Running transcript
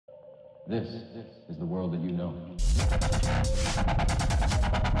This is the world that you know.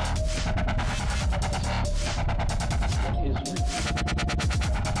 What is real?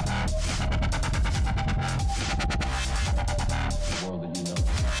 The world that you know.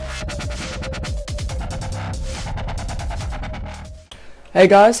 Hey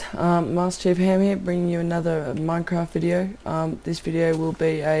guys, MasterChiefHam here, bringing you another Minecraft video. This video will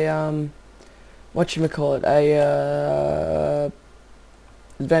be a a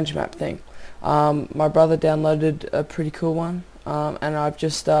adventure map thing. My brother downloaded a pretty cool one, and I've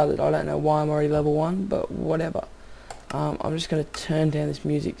just started. I don't know why I'm already level 1, but whatever. I'm just going to turn down this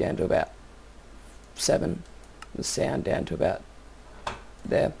music down to about 7, the sound down to about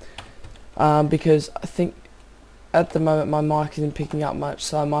there, because I think at the moment my mic isn't picking up much,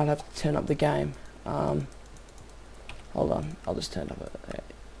 so I might have to turn up the game. Hold on, I'll just turn up it.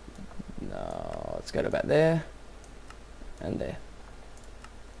 No, let's go to about there and there.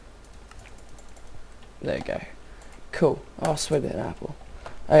 There you go. Cool. Oh, sweet, an apple.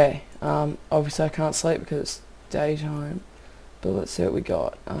 Okay. Obviously I can't sleep because it's daytime, but let's see what we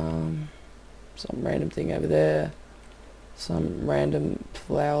got. Some random thing over there. Some random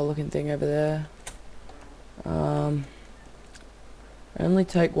flower-looking thing over there. Only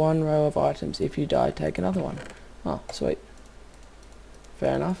take one row of items. If you die, take another one. Oh, sweet.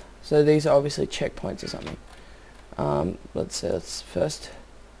 Fair enough. So these are obviously checkpoints or something. Let's see. Let's first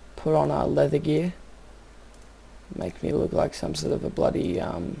put on our leather gear. Make me look like some sort of a bloody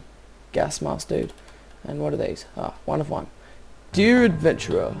gas mask dude. And what are these? Ah, one of one. Dear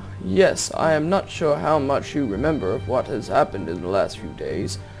adventurer, yes, I am not sure how much you remember of what has happened in the last few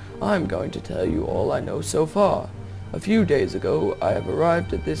days. I'm going to tell you all I know so far. A few days ago, I have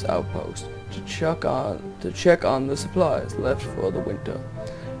arrived at this outpost to check on the supplies left for the winter.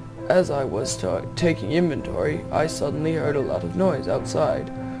 As I was taking inventory, I suddenly heard a lot of noise outside.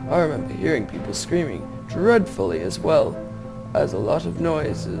 I remember hearing people screaming dreadfully, as well as a lot of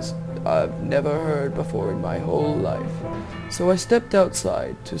noises I've never heard before in my whole life. So I stepped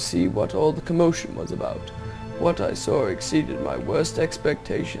outside to see what all the commotion was about. What I saw exceeded my worst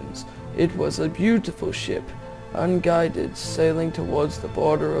expectations. It was a beautiful ship, unguided, sailing towards the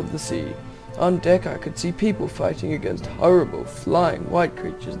border of the sea. On deck I could see people fighting against horrible flying white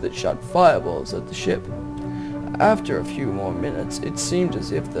creatures that shot fireballs at the ship. After a few more minutes, it seemed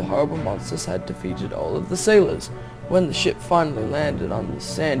as if the horrible monsters had defeated all of the sailors. When the ship finally landed on the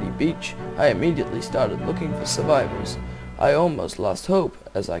sandy beach, I immediately started looking for survivors. I almost lost hope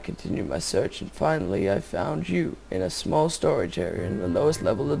as I continued my search, and finally I found you in a small storage area in the lowest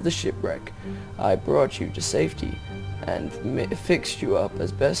level of the shipwreck. I brought you to safety and fixed you up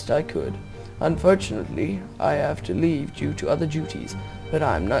as best I could. Unfortunately, I have to leave due to other duties, but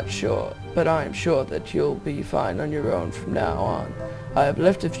I am sure that you'll be fine on your own from now on. I have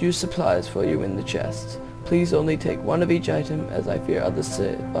left a few supplies for you in the chests. Please only take one of each item, as I fear other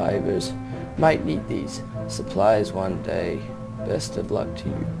survivors might need these. Supplies one day. Best of luck to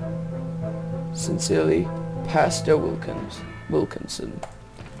you. Sincerely, Pastor Wilkinson.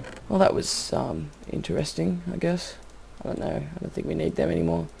 Well, that was interesting, I guess. I don't know. I don't think we need them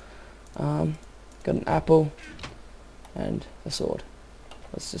anymore. Got an apple and a sword.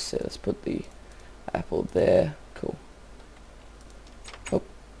 Let's just see. Let's put the apple there. Cool. Oh.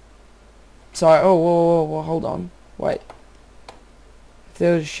 Sorry. Oh, whoa, hold on. Wait. If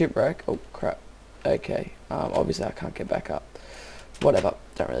there was a shipwreck. Oh, crap. Okay. Obviously I can't get back up. Whatever.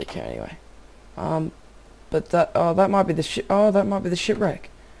 Don't really care anyway. But that might be the that might be the shipwreck.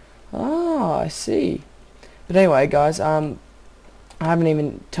 Ah, I see. But anyway, guys, I haven't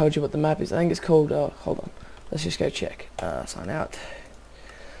even told you what the map is. I think it's called, hold on. Let's just go check. Sign out.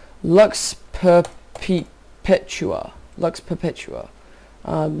 Lux Perpetua. Lux Perpetua.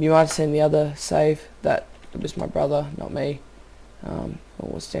 You might have seen the other save. That it was my brother, not me. Oh,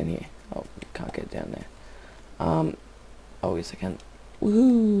 what's down here? Oh, can't get down there. Oh, yes I can.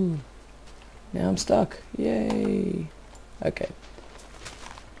 Woohoo! Now I'm stuck. Yay! Okay.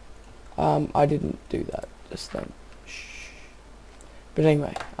 I didn't do that just then. Shh. But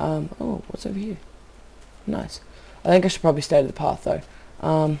anyway, oh, what's over here? Nice. I think I should probably stay to the path though.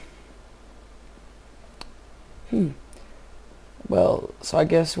 Well, so I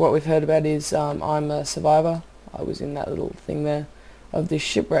guess what we've heard about is I'm a survivor. I was in that little thing there of this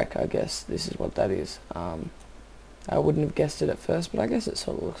shipwreck. I guess this is what that is. I wouldn't have guessed it at first, but I guess it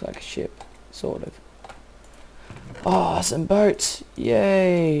sort of looks like a ship, sort of. Oh, some boats!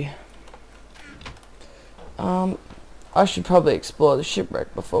 Yay! I should probably explore the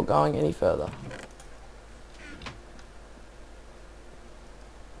shipwreck before going any further.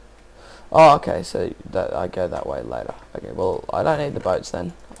 Oh, okay, so that I go that way later. Okay, well, I don't need the boats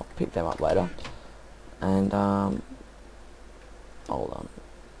then. I'll pick them up later. And, hold on.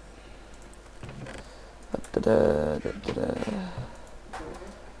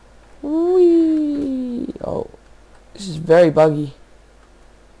 Whee! Oh, this is very buggy.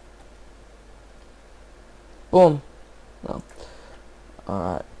 Boom. No.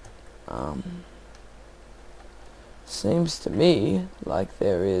 Alright. Seems to me like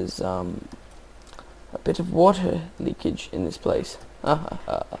there is a bit of water leakage in this place.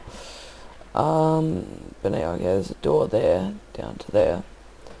 But anyway, okay, there's a door there, down to there.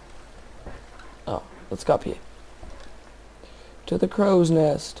 Oh, let's go up here. To the crow's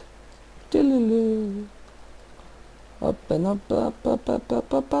nest. Diddle-oo. Up and up, up, up, up,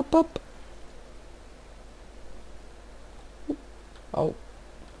 up, up, up, up. Oh.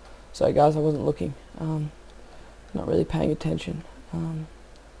 Sorry guys, I wasn't looking. Not really paying attention.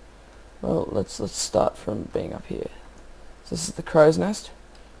 Well, let's start from being up here. So this is the crow's nest.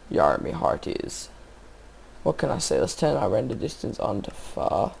 Yar me heart is. What can I say? Let's turn our render distance on to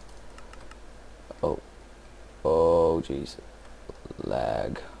far. Oh jeez.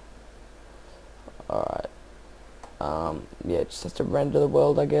 Lag. Alright. Yeah, just have to render the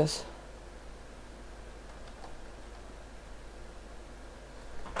world, I guess.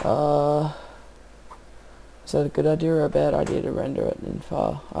 Is that a good idea or a bad idea to render it in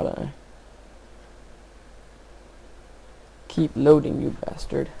far? I don't know. Keep loading, you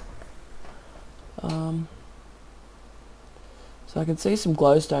bastard. So I can see some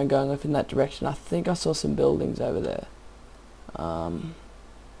glowstone going off in that direction. I think I saw some buildings over there.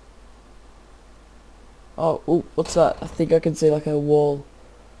 Oh, ooh, what's that? I think I can see like a wall.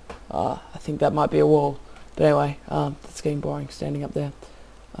 I think that might be a wall. But anyway, that's getting boring standing up there.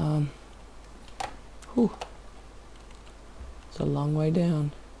 Whew. It's a long way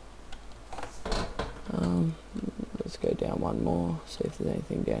down. Let's go down one more, see if there's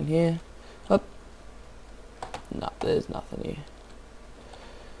anything down here. Up. No, there's nothing here.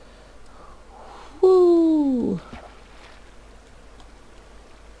 Woo!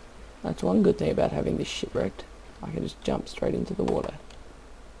 That's one good thing about having this shipwrecked. I can just jump straight into the water.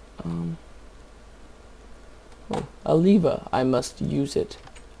 Oh, a lever. I must use it.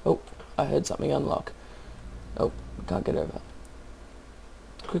 Oh, I heard something unlock. Oh, can't get over.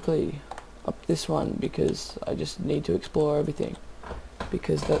 Quickly up this one because I just need to explore everything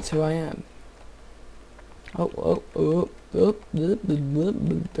because that's who I am.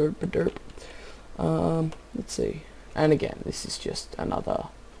 Let's see. And again, this is just another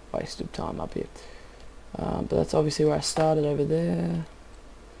waste of time up here. But that's obviously where I started over there.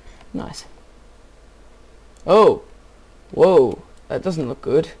 Nice. Oh! Whoa! That doesn't look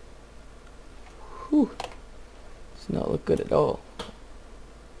good. Whew. Does not look good at all.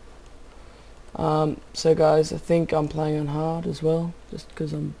 So guys, I think I'm playing on hard as well, just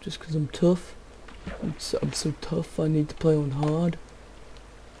because I'm tough. I'm so tough. I need to play on hard.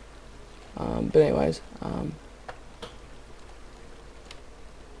 But anyways,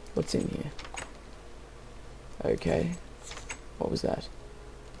 what's in here? Okay, what was that?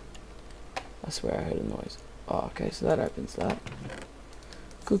 I swear I heard a noise. Oh, okay, so that opens that.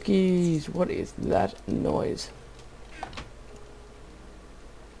 Cookies. What is that noise?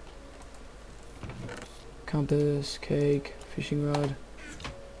 Compass, cake, fishing rod.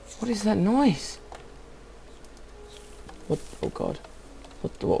 What is that noise? What? Oh god.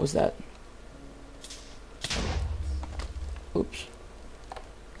 What was that? Oops.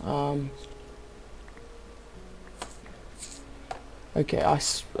 Okay,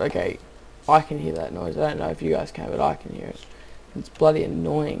 okay. I can hear that noise. I don't know if you guys can, but I can hear it. It's bloody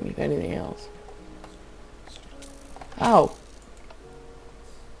annoying, if anything else. Ow!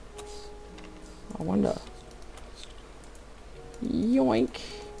 I wonder. Yoink!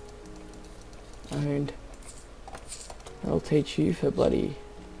 Owned. That'll teach you for bloody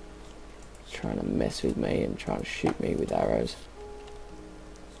trying to mess with me and trying to shoot me with arrows.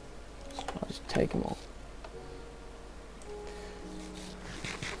 I'll just take them all.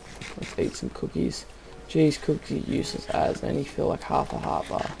 Let's eat some cookies. Geez, cookies are useless as. They only feel like half a heart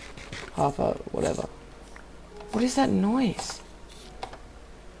bar. Half a whatever. What is that noise?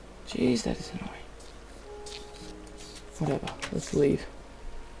 Jeez, that is annoying. Whatever, let's leave.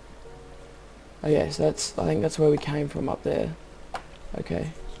 Oh yes, I think that's where we came from up there.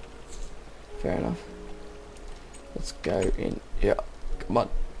 Okay. Fair enough. Let's go in. Yeah, come on.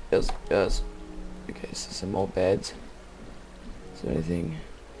 Yes, yes. Okay, so some more beds. Is there anything?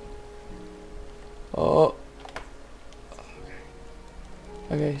 Oh.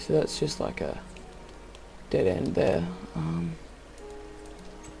 Okay, so that's just like a dead end there.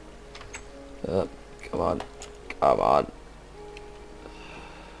 Come on. Come on.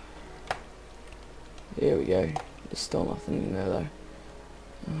 Here we go. There's still nothing in there though.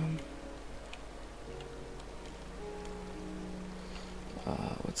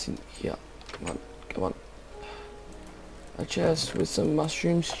 What's in here? Come on. Come on. A chest with some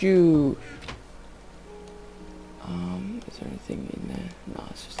mushroom stew. Is there anything in there? No,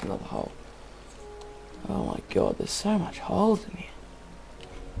 it's just another hole. Oh my god, there's so much holes in here.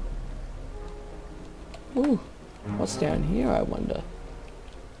 Ooh, what's down here, I wonder?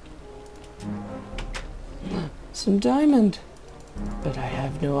 Some diamond. But I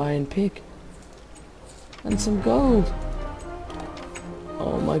have no iron pick. And some gold.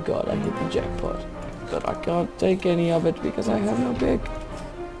 Oh my god, I hit the jackpot. But I can't take any of it because I have no pick.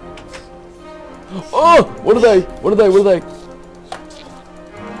 Oh! What are they? What are they? What are they?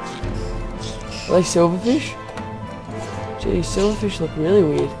 Are they silverfish? Gee, silverfish look really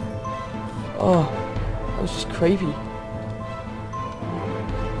weird. Oh, that was just creepy.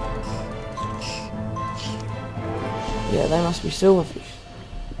 Yeah, they must be silverfish.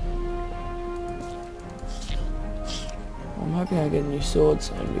 I'm hoping I get a new sword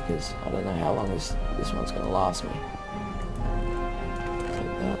soon because I don't know how long this one's going to last me.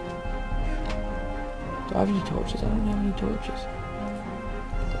 Like that. Do I have any torches? I don't have any torches.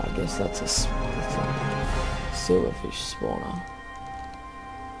 I guess that's a silverfish spawner.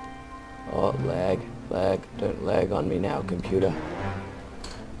 Oh, lag. Lag. Don't lag on me now, computer.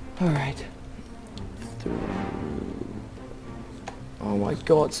 Alright. Oh my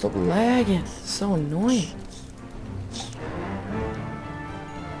god, stop lagging. It's so annoying.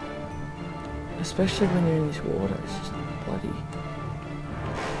 Especially when you're in this water. It's just bloody...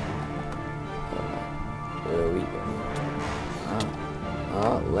 There we go.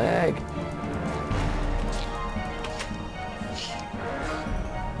 Ah, lag.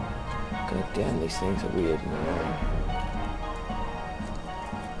 God damn, these things are weird and annoying.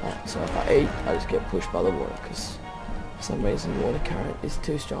 So if I eat, I just get pushed by the water because for some reason water current is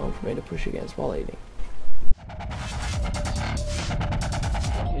too strong for me to push against while eating.